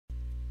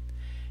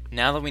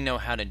Now that we know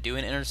how to do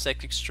an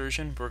intersect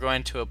extrusion, we're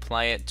going to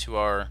apply it to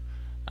our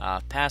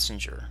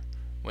passenger,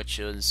 which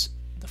is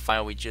the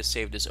file we just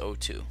saved as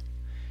O2.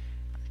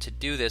 To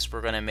do this,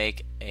 we're going to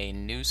make a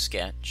new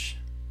sketch.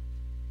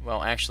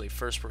 Well, actually,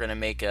 first we're going to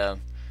make an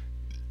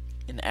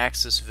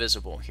axis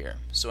visible here.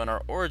 So in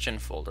our origin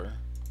folder,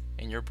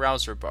 in your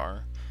browser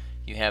bar,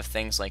 you have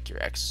things like your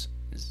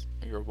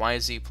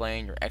YZ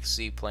plane, your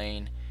XZ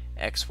plane,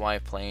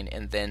 XY plane,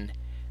 and then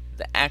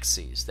the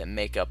axes that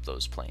make up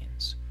those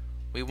planes.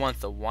 We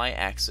want the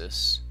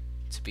y-axis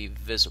to be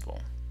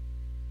visible.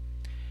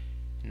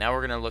 Now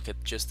we're going to look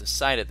at just the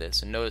side of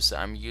this, and notice that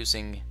I'm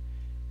using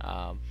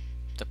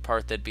the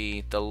part that'd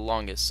be the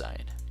longest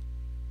side.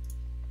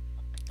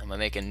 I'm going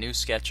to make a new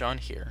sketch on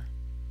here,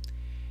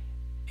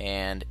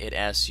 and it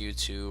asks you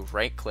to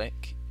right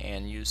click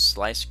and use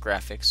slice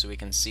graphics so we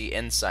can see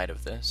inside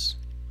of this.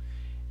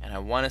 And I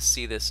want to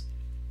see this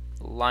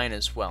line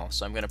as well,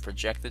 so I'm going to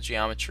project the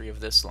geometry of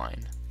this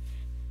line.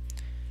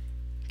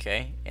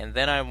 Okay, and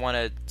then I want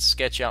to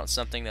sketch out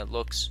something that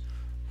looks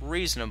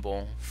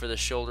reasonable for the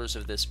shoulders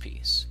of this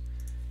piece.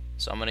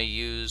 So I'm going to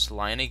use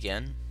line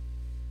again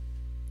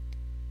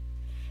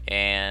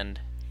and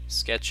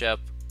sketch up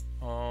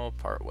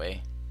part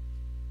way.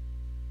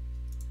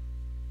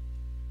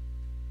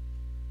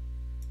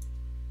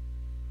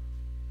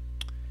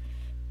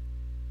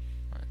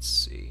 Let's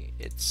see,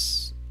 it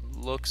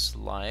looks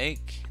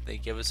like they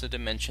give us a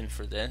dimension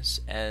for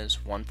this as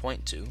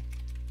 1.2.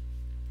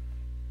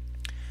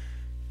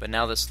 But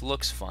now this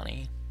looks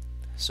funny,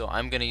 so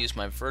I'm going to use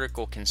my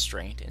vertical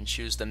constraint and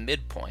choose the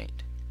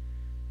midpoint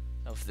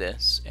of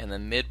this and the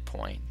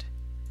midpoint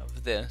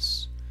of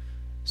this.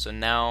 So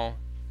now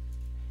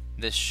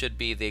this should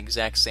be the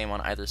exact same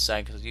on either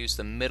side because I use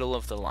the middle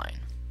of the line.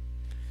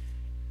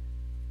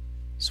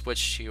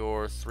 Switch to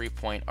your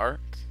 3-point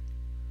arc,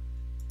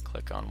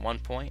 click on one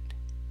point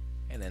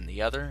and then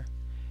the other.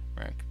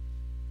 We're going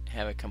to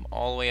have it come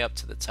all the way up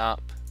to the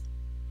top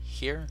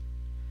here.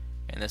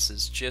 And this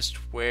is just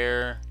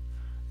where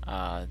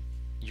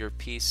your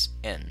piece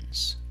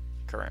ends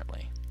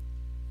currently.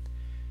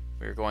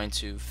 We're going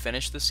to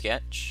finish the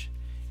sketch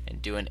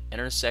and do an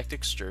intersect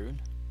extrude.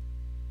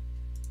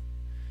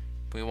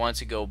 We want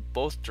to go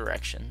both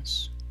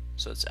directions,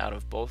 so it's out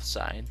of both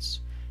sides.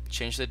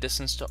 Change the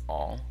distance to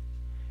all,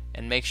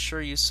 and make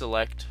sure you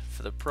select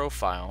for the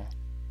profile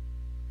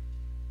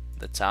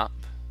the top,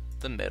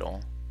 the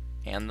middle,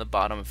 and the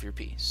bottom of your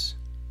piece.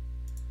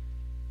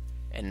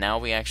 And now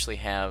we actually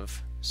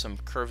have some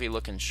curvy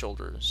looking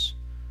shoulders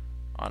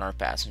on our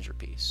passenger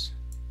piece.